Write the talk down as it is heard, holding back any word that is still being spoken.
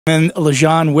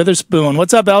Lajon Witherspoon.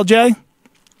 What's up, LJ?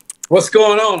 What's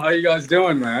going on? How you guys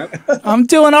doing, man? I'm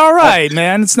doing all right,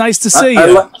 man. It's nice to see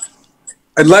you.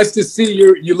 I'd like to see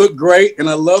you. You look great, and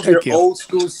I love Thank your you. old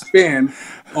school spin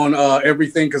on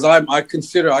everything, because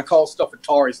I call stuff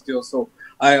Atari still. So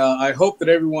I hope that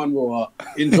everyone will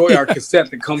enjoy our cassette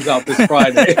that comes out this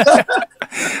Friday.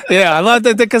 Yeah, I love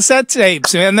the cassette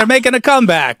tapes, man. They're making a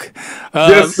comeback.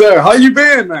 Yes, sir. How you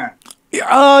been, man?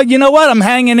 You know what? I'm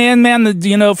hanging in, man.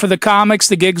 For the comics,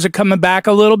 the gigs are coming back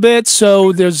a little bit,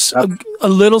 so there's a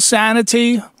little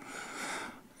sanity.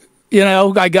 You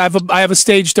know, I have a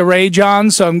stage to rage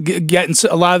on, so I'm getting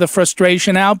a lot of the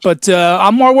frustration out. But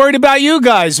I'm more worried about you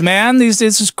guys, man. This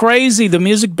is crazy. The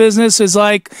music business is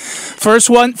like first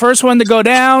one to go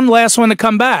down, last one to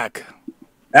come back.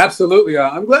 Absolutely.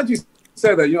 I'm glad you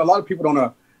said that. You know, a lot of people don't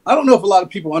know. I don't know if a lot of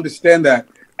people understand that.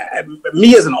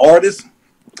 Me as an artist,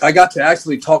 I got to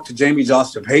actually talk to Jamie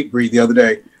Jost of Hatebreed the other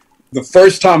day. The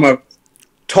first time I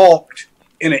talked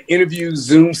in an interview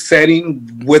Zoom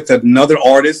setting with another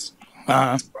artist,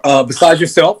 besides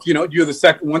yourself, you know, you're the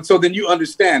second one. So then you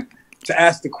understand to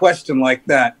ask the question like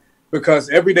that, because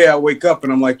every day I wake up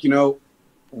and I'm like, you know,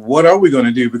 what are we going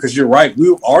to do? Because you're right.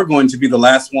 We are going to be the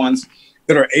last ones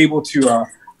that are able to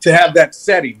have that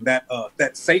setting,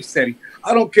 that safe setting.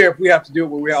 I don't care if we have to do it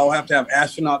where we all have to have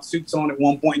astronaut suits on at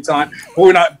one point in time, but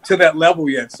we're not to that level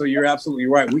yet. So you're absolutely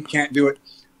right. We can't do it.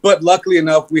 But luckily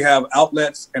enough, we have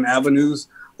outlets and avenues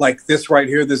like this right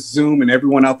here, this Zoom, and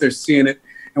everyone out there seeing it.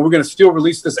 And we're going to still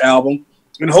release this album.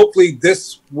 And hopefully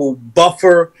this will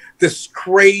buffer this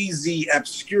crazy,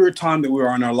 obscure time that we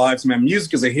are in our lives, man.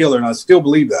 Music is a healer, and I still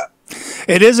believe that.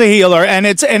 It is a healer, and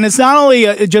it's not only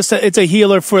it's a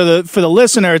healer for the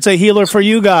listener. It's a healer for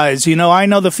you guys. You know, I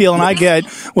know the feeling I get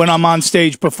when I'm on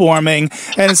stage performing,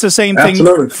 and it's the same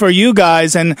thing for you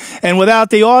guys. And without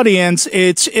the audience,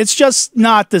 it's just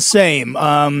not the same.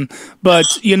 But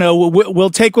you know, we'll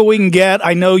take what we can get.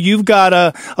 I know you've got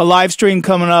a live stream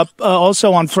coming up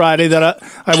also on Friday that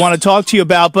I want to talk to you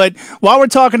about. But while we're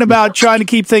talking about trying to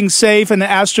keep things safe and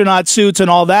the astronaut suits and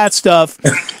all that stuff,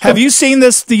 have you seen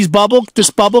this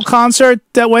bubble concert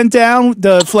that went down?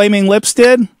 The Flaming Lips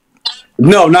did?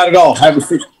 No, not at all. I haven't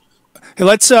seen. Hey,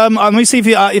 let me see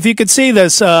if you could see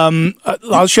this.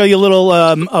 I'll show you a little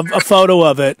a photo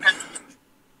of it.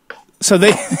 So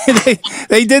they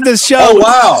did this show. Oh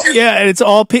wow! Yeah, and it's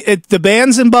all the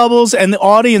band's in bubbles and the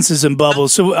audience is in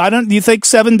bubbles. So do you think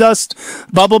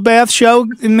Sevendust Bubble Bath show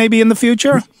maybe in the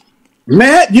future?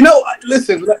 Man, you know,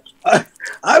 listen,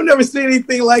 I've never seen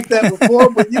anything like that before,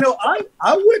 but you know,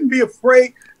 I wouldn't be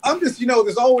afraid. I'm just, you know,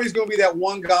 there's always going to be that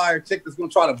one guy or chick that's going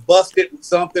to try to bust it with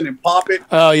something and pop it.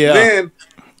 Oh yeah.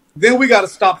 Then we got to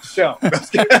stop the show.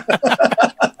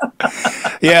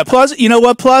 Yeah. Plus, you know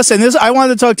what? And this, I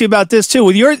wanted to talk to you about this too.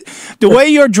 With the way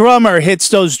your drummer hits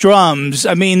those drums,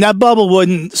 I mean, that bubble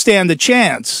wouldn't stand a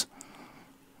chance.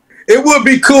 It would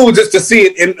be cool just to see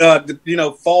it, you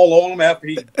know, fall on him after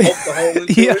he poked the hole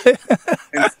into it,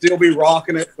 and still be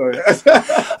rocking it. So,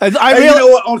 you know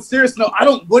what? On a serious note,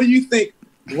 what do you think?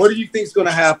 What do you think is going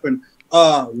to happen?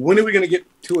 When are we going to get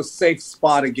to a safe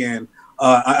spot again?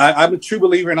 I'm a true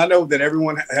believer, and I know that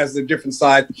everyone has a different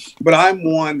side, but I'm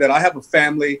one that I have a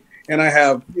family, and I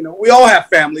have, you know, we all have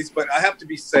families, but I have to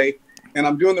be safe, and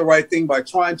I'm doing the right thing by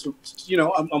trying to, you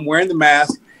know, I'm wearing the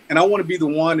mask. And I want to be the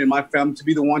one in my family to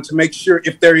be the one to make sure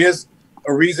if there is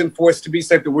a reason for us to be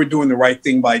safe, that we're doing the right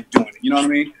thing by doing it. You know what I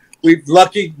mean? We've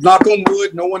lucky, knock on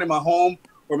wood, no one in my home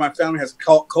or my family has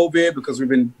caught COVID because we've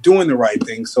been doing the right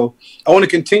thing. So I want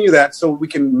to continue that so we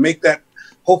can make that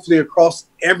hopefully across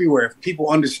everywhere. If people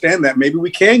understand that, maybe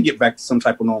we can get back to some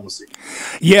type of normalcy.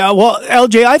 Yeah, well,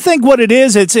 LJ, I think what it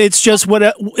is, it's just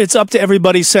it's up to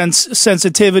everybody's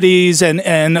sensitivities,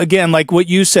 and again, like what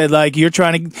you said, like you're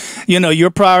trying to, you know, your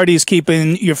priority is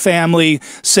keeping your family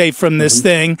safe from this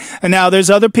thing. And now there's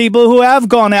other people who have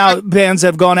gone out, bands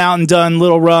have gone out and done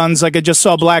little runs. Like I just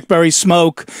saw Blackberry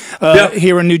Smoke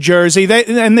here in New Jersey.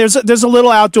 And there's a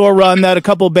little outdoor run that a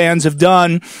couple bands have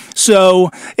done.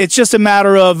 So it's just a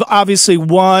matter of, obviously,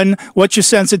 one, what's your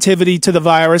sensitivity to the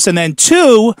virus, and then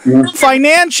two,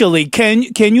 financially, can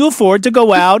you afford to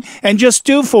go out and just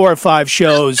do 4 or 5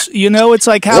 shows? You know, it's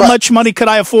like, how much money could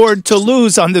I afford to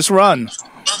lose on this run?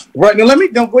 Right.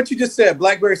 Now, what you just said,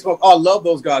 Blackberry Smoke, oh, I love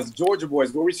those guys, Georgia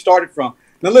boys, where we started from.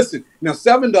 Now, listen,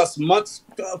 Sevendust,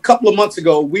 a couple of months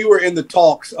ago, we were in the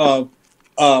talks of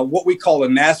what we call a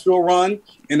Nashville run,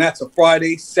 and that's a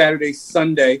Friday, Saturday,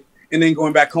 Sunday, and then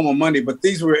going back home on Monday. But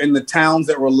these were in the towns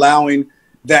that were allowing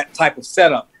that type of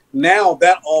setup. Now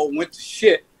that all went to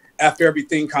shit after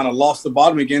everything kind of lost the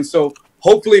bottom again. So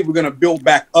hopefully we're going to build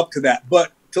back up to that.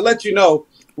 But to let you know,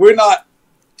 we're not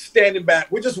standing back.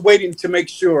 We're just waiting to make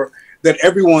sure that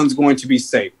everyone's going to be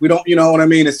safe. We don't, you know what I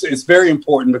mean? It's very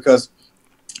important because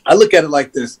I look at it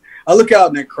like this. I look out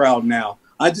in that crowd now.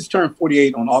 I just turned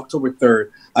 48 on October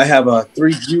 3rd. I have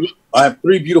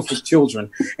three beautiful children.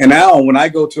 And now when I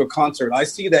go to a concert, I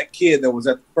see that kid that was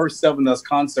at the first Sevendust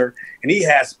concert, and he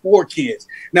has 4 kids.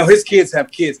 Now his kids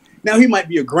have kids. Now he might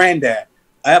be a granddad.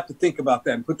 I have to think about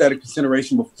that and put that in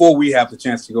consideration before we have the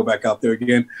chance to go back out there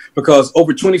again, because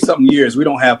over 20-something years, we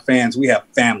don't have fans. We have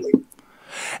family.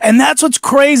 And that's what's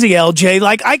crazy, LJ.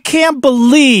 Like, I can't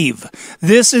believe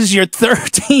this is your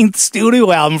 13th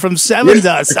studio album from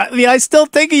Sevendust. I mean, I still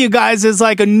think of you guys as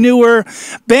like a newer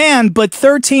band, but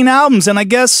 13 albums. And I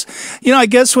guess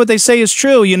what they say is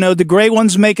true. You know, the great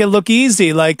ones make it look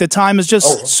easy. Like, the time has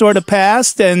just sort of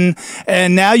passed. And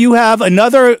now you have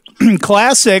another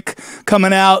classic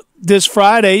coming out this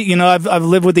Friday. You know, I've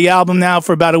lived with the album now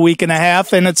for about a week and a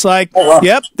half, and it's like,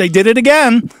 yep, they did it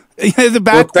again. They're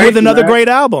back with another great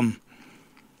album.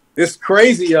 It's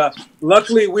crazy.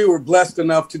 Luckily, we were blessed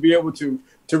enough to be able to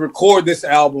record this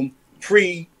album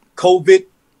pre-COVID,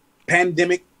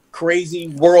 pandemic, crazy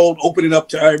world opening up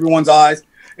to everyone's eyes.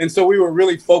 And so we were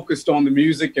really focused on the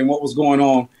music and what was going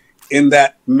on in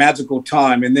that magical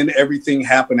time. And then everything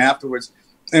happened afterwards.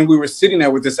 And we were sitting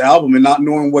there with this album and not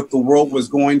knowing what the world was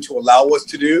going to allow us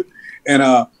to do.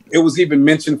 And it was even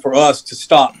mentioned for us to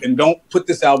stop and don't put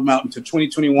this album out until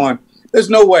 2021. There's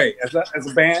no way. As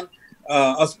a band,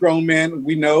 us grown men,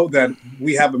 we know that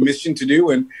we have a mission to do,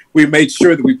 and we made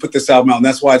sure that we put this album out, and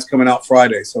that's why it's coming out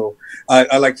Friday. So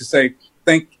I like to say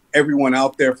thank everyone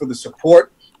out there for the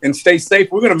support, and stay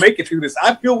safe. We're going to make it through this.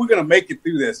 I feel we're going to make it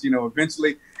through this, you know,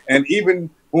 eventually. And even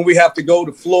when we have to go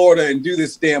to Florida and do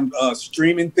this damn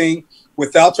streaming thing,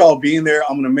 without y'all being there,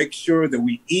 I'm going to make sure that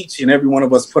we each and every one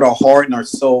of us put our heart and our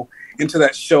soul into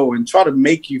that show and try to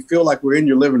make you feel like we're in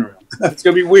your living room. It's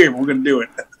going to be weird, but we're going to do it.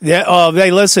 Yeah. Oh,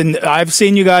 hey, listen, I've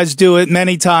seen you guys do it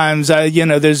many times. You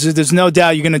know, there's no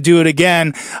doubt you're going to do it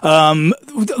again.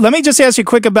 Let me just ask you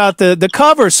quick about the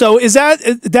cover. So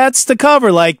that's the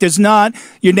cover? Like, there's not,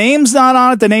 your name's not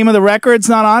on it, the name of the record's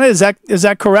not on it. Is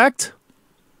that correct?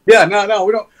 Yeah, no,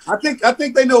 we don't. I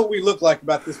think they know what we look like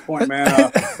about this point,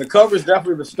 man. The cover is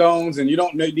definitely the Stones, and you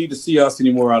don't need to see us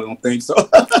anymore, I don't think so.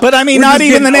 But I mean, not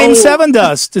even the name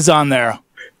Sevendust is on there.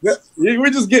 We're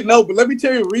just getting old. But let me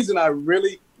tell you a reason I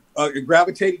really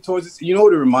gravitated towards this. You know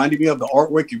what it reminded me of? The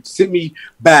artwork. You sent me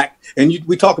back, and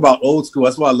we talk about old school.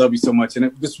 That's why I love you so much. And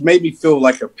it just made me feel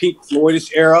like a Pink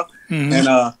Floydish era.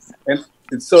 Mm-hmm.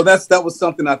 And so that was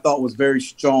something I thought was very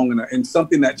strong and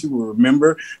something that you will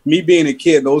remember. Me being a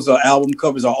kid, those album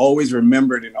covers are always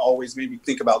remembered and always made me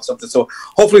think about something. So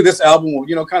hopefully this album will,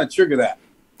 you know, kind of trigger that.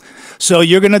 So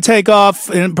you're going to take off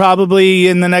probably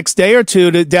in the next day or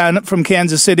two down from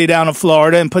Kansas City down to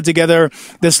Florida and put together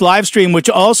this live stream, which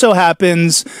also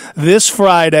happens this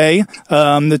Friday.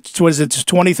 The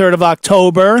 23rd of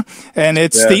October, and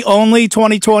it's the only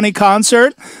 2020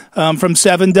 concert from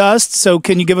Sevendust. So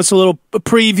can you give us a little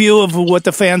preview of what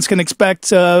the fans can expect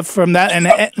from that,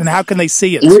 and how can they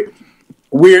see it?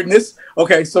 Weirdness.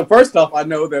 Okay, so first off, I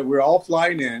know that we're all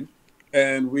flying in,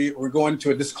 and we're going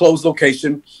to a disclosed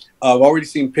location. I've already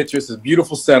seen pictures. It's a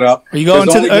beautiful setup. Are you going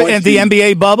to the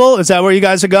NBA bubble? Is that where you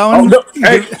guys are going? Oh, no.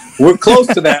 Hey, we're close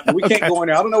to that, but we can't go in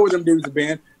there. I don't know where them dudes have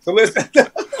been. So listen,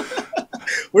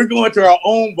 we're going to our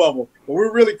own bubble, but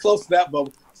we're really close to that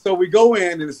bubble. So we go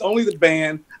in, and it's only the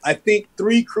band. I think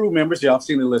 3 crew members. Yeah, I've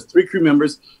seen the list. 3 crew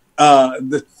members.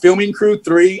 The filming crew,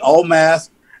 3, all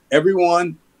masked.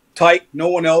 Everyone tight. No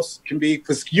one else can be,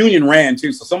 because Union ran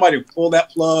too. So somebody would pull that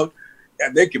plug.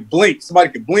 They could blink.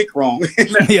 Somebody could blink wrong.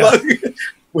 It'll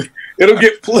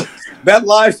get that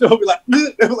live show will be like,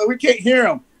 we can't hear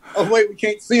him. Oh wait, we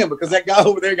can't see him because that guy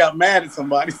over there got mad at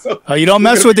somebody. So you don't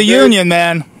mess with the union,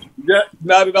 man. Yeah,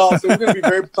 not at all. So we're gonna be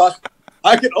very cautious.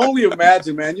 I can only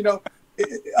imagine, man. You know,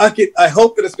 I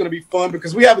hope that it's gonna be fun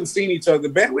because we haven't seen each other. The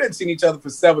band, we hadn't seen each other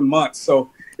for 7 months, so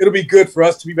it'll be good for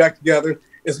us to be back together.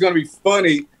 It's gonna be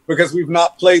funny because we've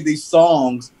not played these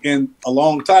songs in a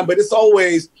long time, but it's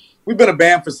always. We've been a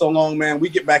band for so long, man. We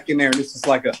get back in there, and it's just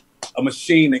like a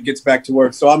machine that gets back to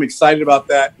work. So I'm excited about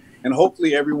that, and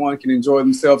hopefully everyone can enjoy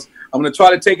themselves. I'm going to try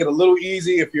to take it a little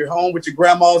easy. If you're home with your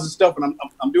grandmas and stuff, and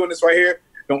I'm doing this right here,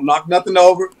 don't knock nothing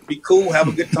over. Be cool. Have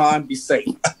a good time. Be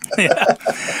safe.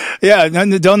 Yeah.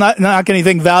 Don't knock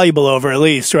anything valuable over, at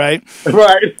least, right?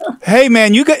 Right. Hey,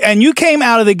 man, you came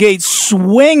out of the gate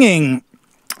swinging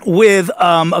with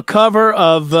a cover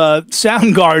of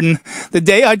Soundgarden, "The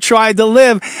Day I Tried to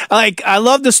Live." Like, I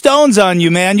love the Stones on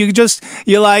you, man.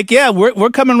 You're like, yeah, we're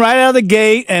coming right out of the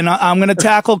gate, and I'm going to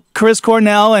tackle Chris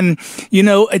Cornell. And, you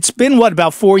know, it's been, what,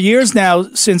 about 4 years now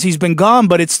since he's been gone,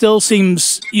 but it still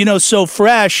seems, you know, so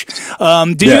fresh.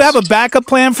 Did you have a backup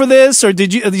plan for this, or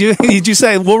did you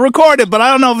say, we'll record it, but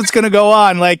I don't know if it's going to go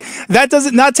on? Like, that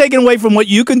doesn't, not taking away from what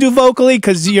you can do vocally,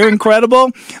 because you're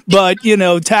incredible, but, you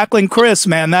know, tackling Chris,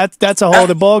 man, that's a whole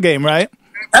other ball game, right?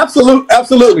 Absolutely.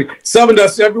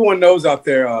 Sevendust, everyone knows out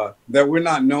there that we're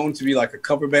not known to be like a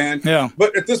cover band. Yeah.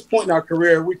 But at this point in our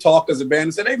career, we talked as a band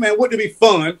and said, hey, man, wouldn't it be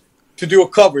fun to do a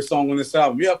cover song on this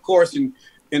album? Yeah, of course.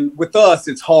 And with us,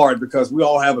 it's hard because we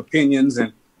all have opinions,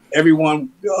 and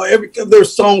everyone,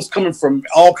 there's songs coming from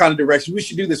all kind of directions. We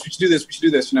should do this. We should do this. We should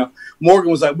do this. You know,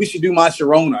 Morgan was like, we should do My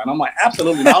Sharona. And I'm like,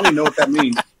 absolutely. I don't even know what that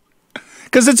means.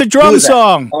 Because it's a drum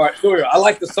song. All right, sure. I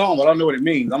like the song, but I don't know what it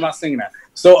means. I'm not singing that.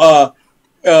 So,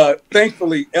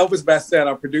 thankfully, Elvis Bassett,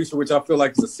 our producer, which I feel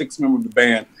like is a sixth member of the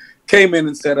band, came in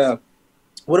and said,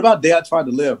 what about Day I Tried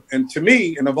to Live? And to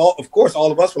me, and of course,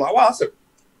 all of us were like, wow, that's a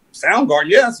Soundgarden.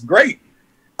 Yeah, that's great.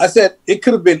 I said, it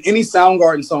could have been any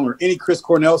Soundgarden song or any Chris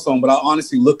Cornell song, but I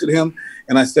honestly looked at him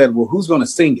and I said, well, who's going to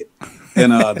sing it?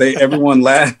 And everyone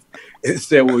laughed and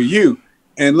said, well, you.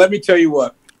 And let me tell you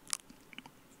what.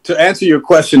 To answer your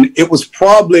question, it was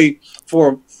probably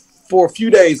for a few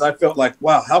days, I felt like,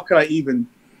 wow, how can I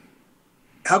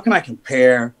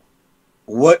compare?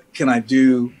 What can I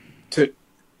do to,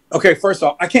 okay, first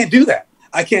off, I can't do that.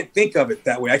 I can't think of it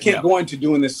that way. I can't go into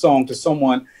doing this song to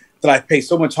someone that I pay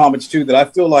so much homage to that I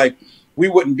feel like we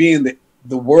wouldn't be in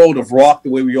the world of rock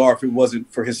the way we are if it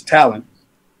wasn't for his talent.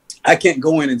 I can't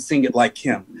go in and sing it like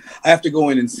him. I have to go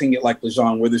in and sing it like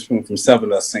Lajon Witherspoon from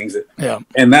Sevendust sings it. Yeah.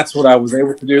 And that's what I was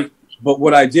able to do. But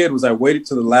what I did was I waited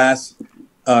to the last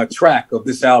track of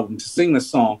this album to sing the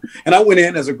song. And I went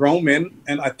in as a grown man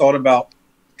and I thought about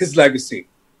his legacy.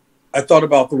 I thought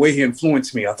about the way he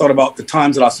influenced me. I thought about the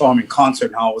times that I saw him in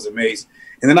concert and how I was amazed.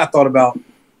 And then I thought about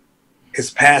his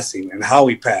passing and how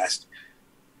he passed.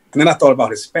 And then I thought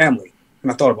about his family.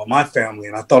 And I thought about my family,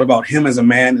 and I thought about him as a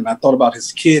man, and I thought about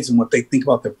his kids and what they think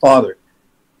about their father.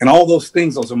 And all those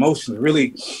things, those emotions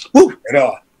really,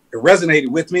 it resonated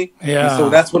with me. Yeah. And so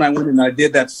that's when I went and I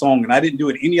did that song, and I didn't do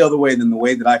it any other way than the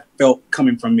way that I felt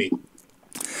coming from me.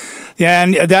 Yeah,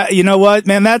 and that, you know what,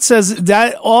 man,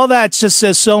 all that just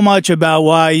says so much about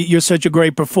why you're such a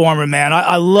great performer, man.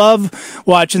 I love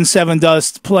watching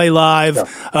Sevendust play live.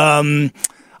 Yeah.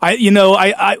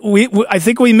 I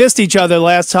think we missed each other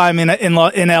last time in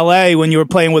LA when you were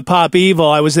playing with Pop Evil.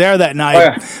 I was there that night.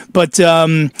 Oh,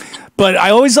 yeah. But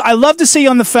I love to see you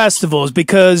on the festivals,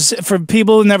 because for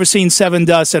people who've never seen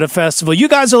Sevendust at a festival, you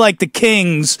guys are like the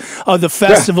kings of the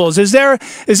festivals. Yeah.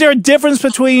 Is there a difference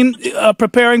between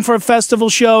preparing for a festival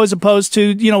show as opposed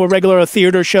to, you know, a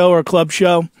theater show or a club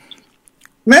show?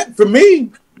 Man, for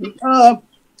me,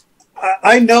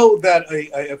 I know that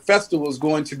a festival is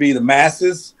going to be the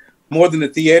masses more than the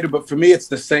theater, but for me, it's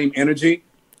the same energy.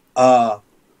 I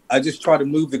just try to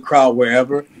move the crowd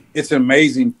wherever. It's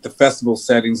amazing, the festival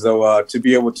settings, though, to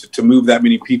be able to move that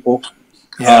many people.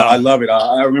 Yeah. I love it.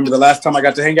 I remember the last time I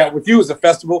got to hang out with you as a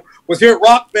festival was here at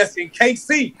Rockfest in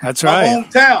KC. That's right. My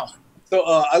hometown. So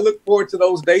I look forward to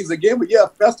those days again. But yeah,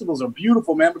 festivals are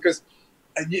beautiful, man, because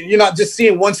you're not just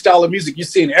seeing one style of music, you're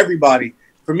seeing everybody.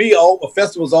 For me, a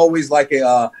festival is always like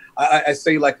I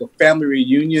say like a family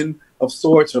reunion of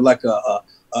sorts, or like a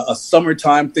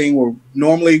summertime thing where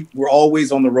normally we're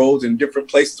always on the roads in different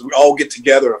places. We all get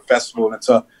together at a festival,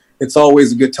 and it's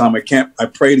always a good time. I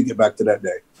pray to get back to that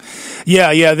day.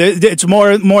 Yeah. It's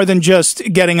more than just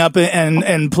getting up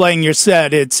and playing your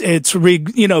set. It's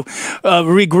regrouping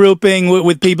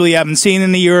with people you haven't seen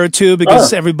in a year or two,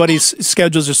 because everybody's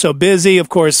schedules are so busy. Of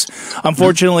course,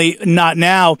 unfortunately, not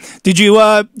now. Did you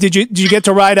get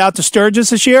to ride out to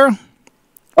Sturgis this year?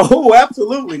 Oh,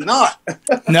 absolutely not.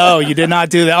 No, you did not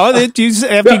do that. After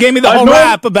you gave me the whole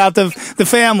rap about the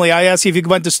family, I asked you if you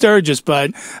went to Sturgis,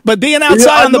 but being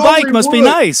outside on the bike must be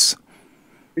nice.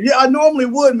 Yeah, I normally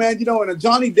would, man. You know, and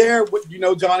Johnny Dare,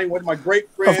 Johnny, one of my great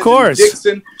friends, of course,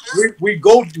 Dixon. We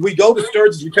go to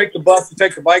Sturgis. We take the bus to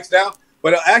take the bikes down.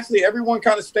 But actually, everyone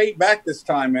kind of stayed back this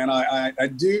time, man. I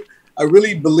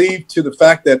really believe to the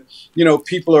fact that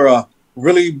people are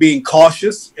really being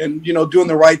cautious and doing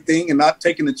the right thing and not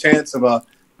taking the chance of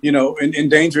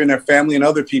endangering their family and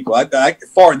other people.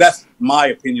 That's my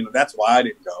opinion. That's why I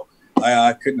didn't go.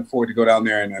 I couldn't afford to go down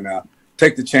there and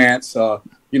take the chance.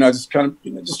 Just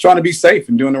trying to be safe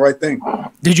and doing the right thing. I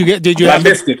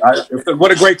missed it.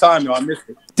 What a great time, though. I missed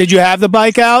it. Did you have the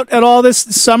bike out at all this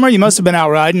summer? You must have been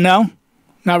out riding, no?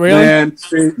 Not really? Man,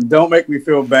 see, don't make me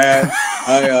feel bad.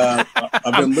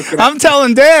 I've been looking I'm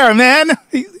telling Dare, man.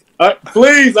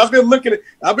 Please, I've been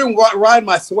riding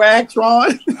my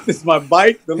Swagtron. This is my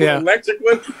bike, the little electric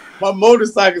one. My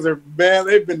motorcycles are, man,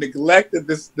 they've been neglected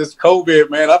this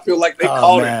COVID, man. I feel like they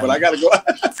caught it, but I got to go.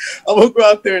 I'm going to go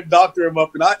out there and doctor them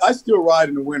up. And I still ride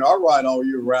in the winter. I ride all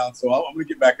year round, so I'm going to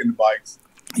get back into bikes.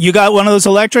 You got one of those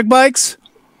electric bikes?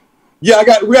 Yeah,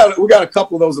 we got a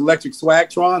couple of those electric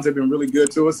Swagtrons. They've been really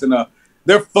good to us, and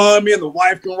they're fun. Me and the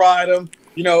wife can ride them.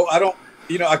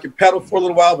 I can pedal for a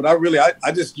little while, but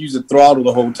I just use the throttle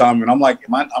the whole time. And I'm like,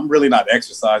 I'm really not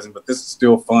exercising, but this is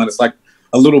still fun. It's like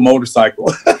a little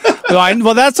motorcycle.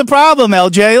 Well, that's the problem,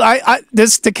 LJ.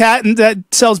 The cat that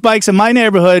sells bikes in my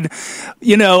neighborhood,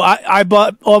 I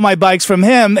bought all my bikes from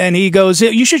him, and he goes,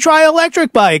 "You should try an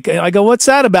electric bike." And I go, "What's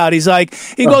that about?" He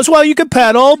goes, "Well, you could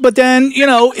pedal, but then,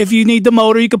 if you need the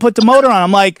motor, you could put the motor on."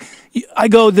 I'm like, I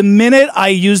go, "The minute I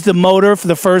use the motor for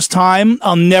the first time,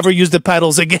 I'll never use the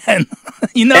pedals again."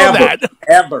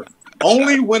 Ever.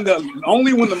 Only when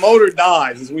the motor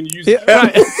dies is when you use the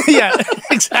pedals. Right. Yeah,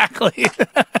 exactly.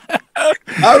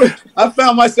 I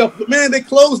found myself, man, they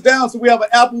closed down. So we have an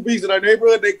Applebee's in our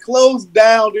neighborhood. They closed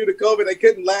down due to COVID. They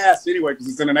couldn't last anyway because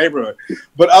it's in a neighborhood.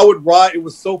 But I would ride. It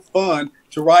was so fun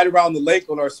to ride around the lake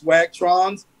on our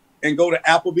Swagtrons and go to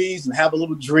Applebee's and have a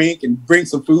little drink and bring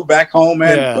some food back home,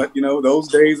 man. Yeah. But, those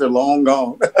days are long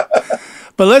gone.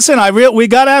 But listen, we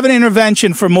got to have an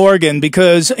intervention for Morgan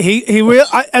because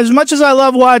as much as I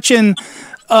love watching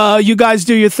you guys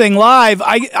do your thing live,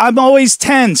 I'm always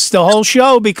tense the whole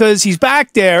show because he's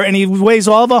back there and he weighs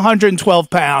all of 112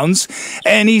 pounds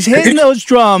and he's hitting those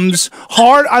drums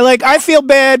hard. I feel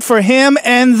bad for him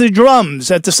and the drums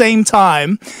at the same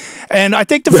time. And I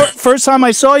think the first time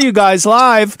I saw you guys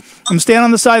live, I'm standing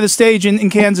on the side of the stage in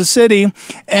Kansas City,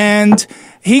 and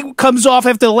he comes off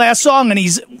after the last song and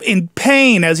he's in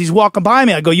pain as he's walking by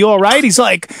me. I go, "You all right?" He's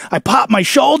like, "I popped my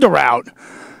shoulder out."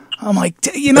 I'm like,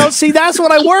 see, that's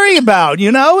what I worry about.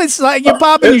 It's like you're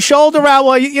popping your shoulder out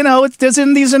while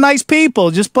these are nice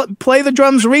people. Just play the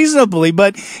drums reasonably,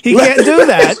 but he can't do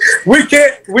that. We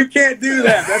can't do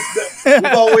that. We've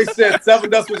always said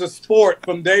Sevendust was a sport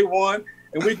from day one.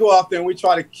 And we go out there and we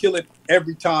try to kill it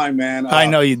every time, man. I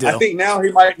know you do. I think now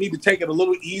he might need to take it a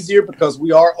little easier because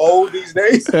we are old these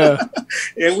days. Yeah.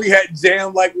 And we had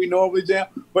jam like we normally jam.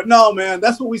 But no, man,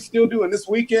 that's what we still do. And this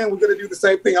weekend, we're going to do the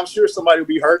same thing. I'm sure somebody will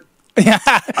be hurt. Yeah.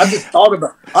 I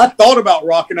thought about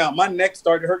rocking out. My neck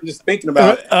started hurting just thinking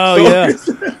about it. Yeah.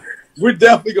 We're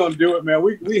definitely going to do it, man.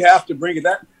 We have to bring it.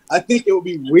 I think it would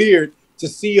be weird to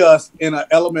see us in an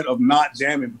element of not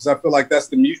jamming because I feel like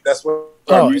that's what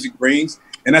our music brings,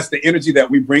 and that's the energy that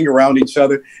we bring around each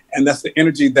other, and that's the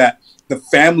energy that the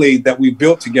family that we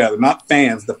built together, not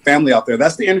fans, the family out there,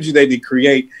 that's the energy they did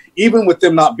create. Even with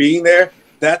them not being there,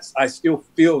 I still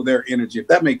feel their energy, if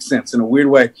that makes sense. In a weird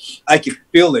way, I can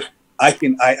feel it.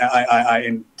 I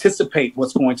anticipate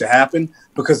what's going to happen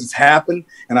because it's happened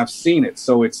and I've seen it.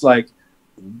 So it's like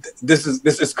this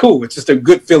is cool. It's just a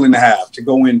good feeling to have to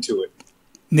go into it.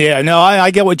 Yeah, no,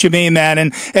 I get what you mean, man,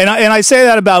 and I say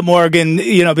that about Morgan,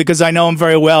 because I know him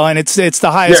very well, and it's the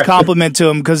highest compliment to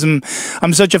him because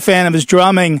I'm such a fan of his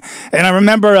drumming. And I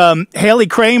remember Haley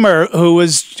Kramer, who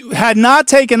had not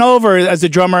taken over as the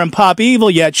drummer in Pop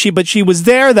Evil yet, but she was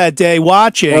there that day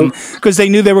watching because they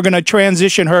knew they were going to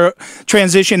transition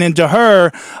into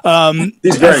her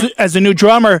as the new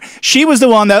drummer. She was the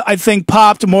one that I think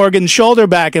popped Morgan's shoulder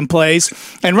back in place,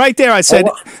 and right there I said,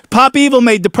 Pop Evil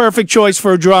made the perfect choice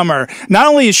for a drummer. Not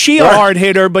only is she a hard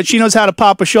hitter, but she knows how to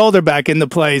pop a shoulder back into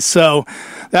place. So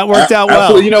that worked out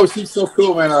well. Absolutely. She's so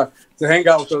cool, man. To hang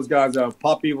out with those guys,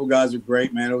 Pop Evil guys are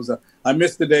great, man. I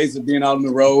miss the days of being out on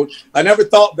the road. I never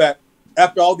thought that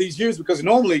after all these years, because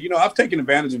normally, I've taken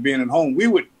advantage of being at home. We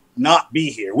would not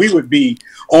be here. We would be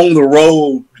on the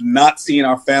road, not seeing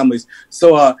our families.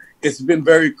 So it's been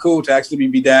very cool to actually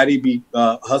be daddy, be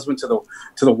husband to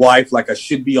the wife, like I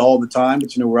should be all the time.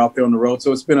 But we're out there on the road,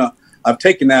 so it's been I've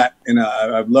taken that and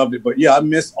I've loved it. But yeah, I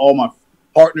miss all my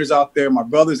partners out there, my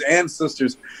brothers and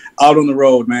sisters out on the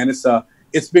road, man.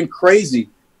 It's been crazy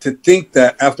to think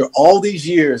that after all these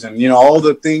years and all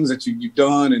the things that you've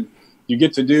done and you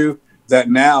get to do, that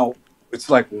now it's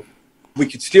like we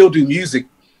could still do music,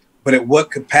 but at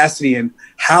what capacity and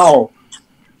how,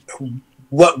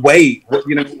 what way?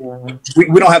 We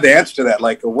don't have the answer to that.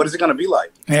 Like, what is it going to be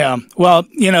like? Yeah. Well,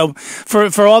 you know,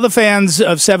 for all the fans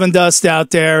of Sevendust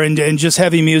out there and just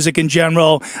heavy music in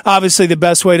general, obviously the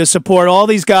best way to support all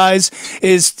these guys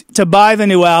is to buy the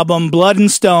new album, Blood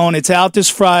and Stone. It's out this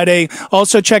Friday.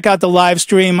 Also check out the live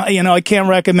stream. You know, I can't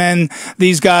recommend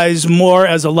these guys more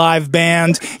as a live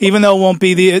band, even though it won't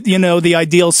be the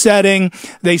ideal setting.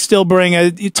 They still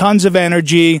bring tons of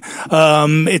energy.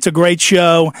 It's a great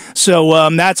show. So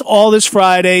that's all this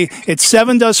Friday. It's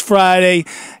Sevendust Friday.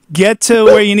 Get to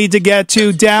where you need to get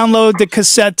to. Download the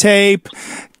cassette tape.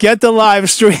 Get the live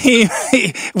stream.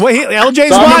 Wait,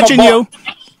 LJ's watching you.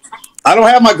 I don't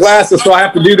have my glasses, so I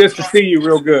have to do this to see you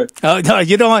real good. Oh no,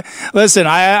 you don't. Listen,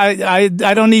 I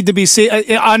don't need to be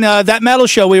on that metal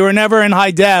show. We were never in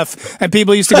high def, and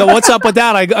people used to go, "What's up with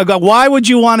that?" I go, "Why would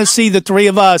you want to see the three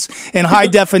of us in high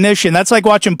definition? That's like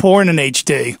watching porn in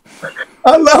HD."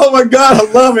 Oh my God,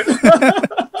 I love it.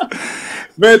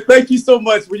 Man, thank you so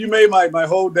much. Well, you made my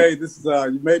whole day. This is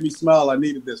you made me smile. I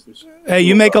needed this for sure. Hey,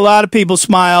 you make a lot of people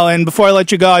smile. And before I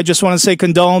let you go, I just want to say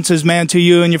condolences, man, to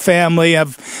you and your family.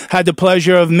 I've had the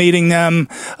pleasure of meeting them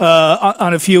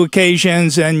on a few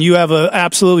occasions, and you have an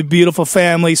absolutely beautiful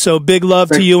family. So big love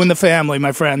to you and the family,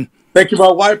 my friend. Thank you.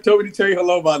 My wife told me to tell you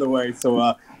hello, by the way.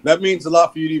 So that means a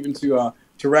lot for you even to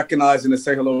recognize and to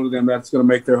say hello to them. That's going to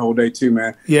make their whole day too,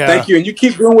 man. Yeah. Thank you. And you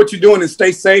keep doing what you're doing and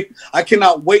stay safe. I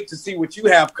cannot wait to see what you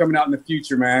have coming out in the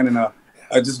future, man.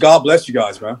 And just God bless you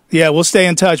guys, man. Yeah, we'll stay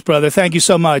in touch, brother. Thank you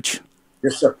so much.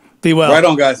 Yes, sir. Be well. Right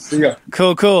on, guys. See ya.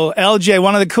 Cool. LJ,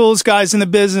 one of the coolest guys in the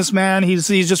business, man. He's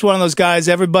just one of those guys.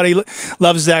 Everybody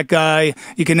loves that guy.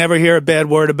 You can never hear a bad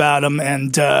word about him,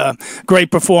 and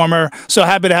great performer. So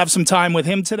happy to have some time with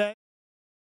him today.